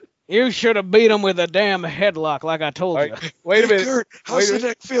shit. You should have beat him with a damn headlock like I told you. Wait a minute. Kurt, how's the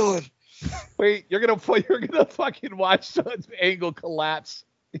neck feeling? Wait, you're gonna fucking watch Son's Angle collapse.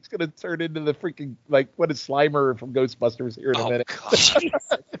 He's gonna turn into the freaking what is Slimer from Ghostbusters here in a minute. Christ.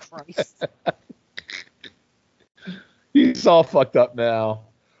 He's all fucked up now.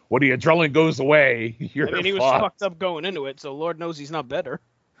 When the adrenaline goes away, he was fucked up going into it, so Lord knows he's not better.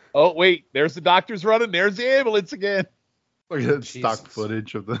 Oh wait, there's the doctors running. There's the ambulance again. Look at that stock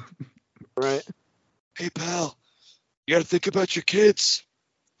footage of the. Right. Hey pal, you gotta think about your kids.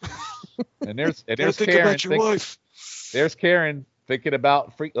 And there's think Karen. About your wife. There's Karen thinking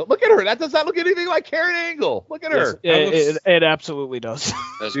about Look at her. That does not look anything like Karen Angle. Look at her. It absolutely does.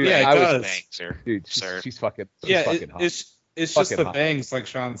 Dude, yeah, it does. Dude, she's fucking. Yeah, fucking hot. It's just the bangs, like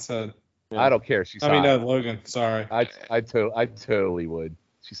Sean said. I don't care. She's hot. Logan. Sorry. I totally would.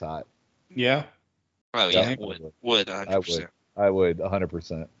 She's hot. Yeah. Oh yeah, would 100%. I would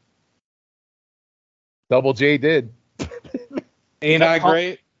 100%. Double J did. Ain't I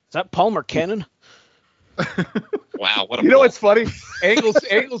great? Is that Palmer Cannon? Wow, what a you know what's funny?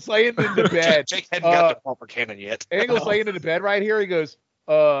 Angle's laying in the bed. Jake hadn't got to Palmer Cannon yet. Angle's laying in the bed right here. He goes,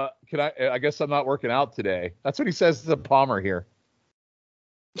 can I guess I'm not working out today. That's what he says to Palmer here.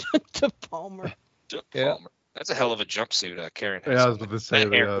 To Palmer. Yeah. That's a hell of a jumpsuit, Karen has. Yeah, I was about to say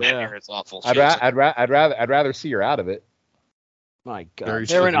that hair is awful. I'd rather see her out of it. My God,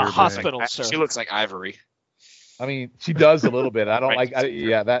 they're in a hospital, sir. She looks like Ivory. I mean, she does a little bit. I don't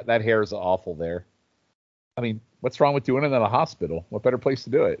that hair is awful there. I mean, what's wrong with doing it in a hospital? What better place to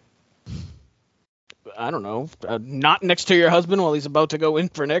do it? I don't know. Not next to your husband while he's about to go in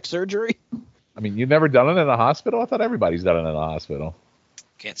for neck surgery. I mean, you've never done it in a hospital? I thought everybody's done it in a hospital.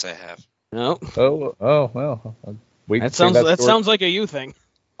 Can't say I have. No. Oh well. That sounds like a you thing.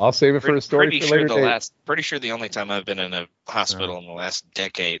 I'll save it for a story for later date. Pretty sure the only time I've been in a hospital in the last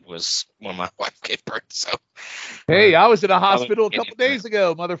decade was when my wife gave birth. So, hey, I was in a hospital a couple days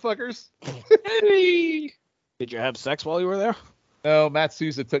ago, motherfuckers. Hey. Did you have sex while you were there? No, Matt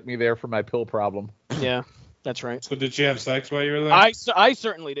Souza took me there for my pill problem. Yeah, that's right. So did you have sex while you were there? I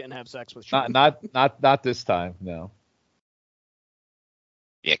certainly didn't have sex with Sean. Not this time. No.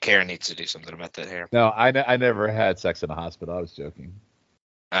 Yeah, Karen needs to do something about that hair. No, I never had sex in a hospital. I was joking.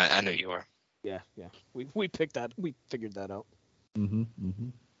 I knew you were. Yeah. We figured that out. Mm-hmm.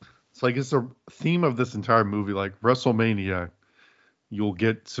 It's like it's a theme of this entire movie. Like WrestleMania, you'll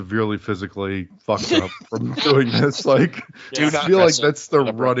get severely physically fucked up from doing this. Like, I feel like that's the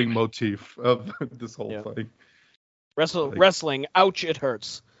running motif of this whole thing. Wrestling, ouch, it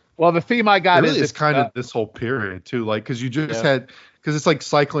hurts. Well, the theme I got is kind of this whole period too. Like, because you just had. Because it's like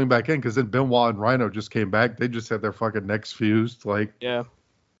cycling back in. Because then Benoit and Rhino just came back. They just had their fucking necks fused. Like, yeah.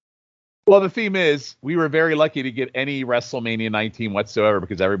 Well, the theme is we were very lucky to get any WrestleMania 19 whatsoever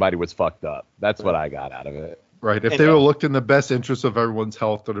because everybody was fucked up. That's what I got out of it. Right. If they would have looked in the best interest of everyone's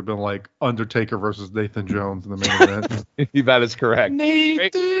health, it would have been like Undertaker versus Nathan Jones in the main event. That is correct.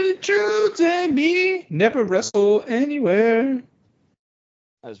 Nathan Jones and me never wrestle anywhere.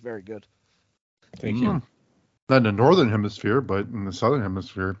 That was very good. Thank you. Not in the northern hemisphere, but in the southern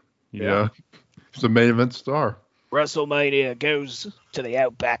hemisphere, yeah, it's a main event star. WrestleMania goes to the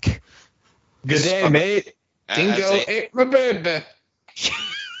Outback. Good day, mate. Dingo ate my baby.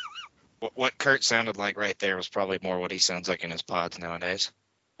 What Kurt sounded like right there was probably more what he sounds like in his pods nowadays.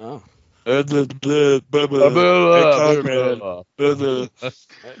 Oh. Kurt,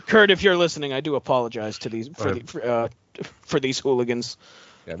 if you're listening, I do apologize to these for these hooligans.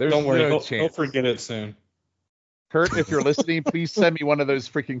 Yeah, there's don't worry, chance. he'll forget it soon. Kurt, if you're listening, please send me one of those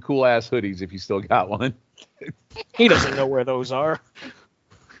freaking cool ass hoodies if you still got one. He doesn't know where those are.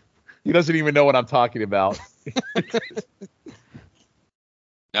 He doesn't even know what I'm talking about.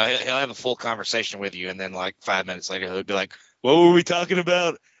 No, he'll have a full conversation with you, and then like 5 minutes later, he'll be like, "What were we talking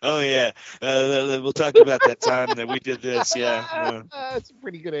about? Oh yeah, we'll talk about that time that we did this." Yeah, that's a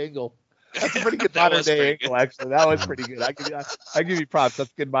pretty good angle. That's a pretty good modern day angle, actually. That was pretty good. I give you props.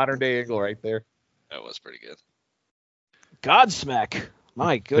 That's a good modern day angle right there. That was pretty good. Godsmack.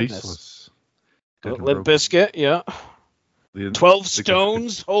 My goodness. Limp Bizkit, yeah. 12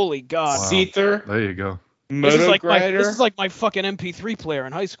 Stones. Holy God. Wow. Seether. There you go. This is like my fucking MP3 player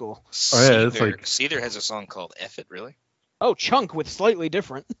in high school. Oh yeah, it's like Seether has a song called "F It," really? Oh, Chunk with slightly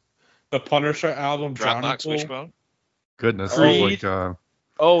different. The Punisher album, Dropbox Wishbone. Goodness, Creed. like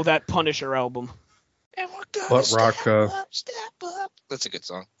oh, that Punisher album. Butt Rock. Step up. That's a good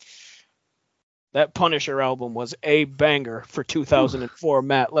song. That Punisher album was a banger for 2004,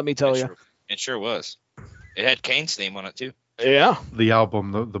 Matt. Let me tell you. It sure was. It had Kane's theme on it too. Yeah. The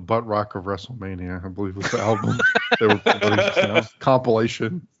album, the Butt Rock of WrestleMania, I believe was the album. They were released,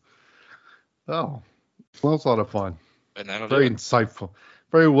 compilation. Oh, well, it's a lot of fun. Very insightful.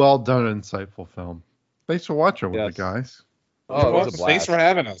 Very well done, insightful film. Thanks for watching with the guys. Oh, thanks for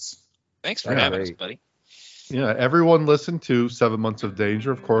having us. Thanks for having us, buddy. Yeah, everyone listened to 7 Months of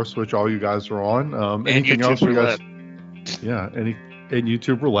Danger, of course, which all you guys are on. Anything else you guys? Yeah, and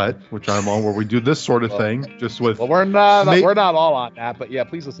YouTube Roulette, which I'm on, where we do this sort of thing, just with. Well, we're not all on that, but yeah,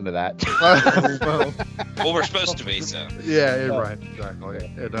 please listen to that. Well, we're supposed to be, so. Yeah, right,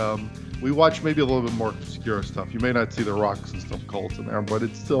 exactly. And we watch maybe a little bit more obscure stuff. You may not see the Rocks and stuff Colts in there, but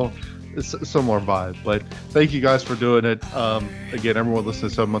it's a similar vibe. But thank you guys for doing it. Again, everyone listen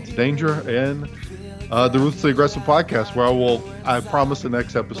to 7 Months of Danger and the Ruthlessly Aggressive Podcast, where I promise the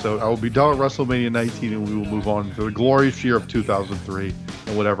next episode, I will be done with WrestleMania 19 and we will move on to the glorious year of 2003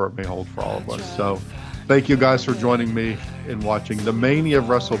 and whatever it may hold for all of us. So thank you guys for joining me in watching the Mania of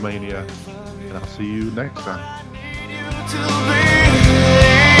WrestleMania And I'll see you next time.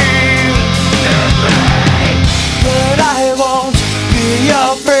 But I won't be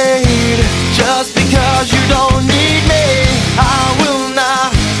afraid. Just because you don't need me, I will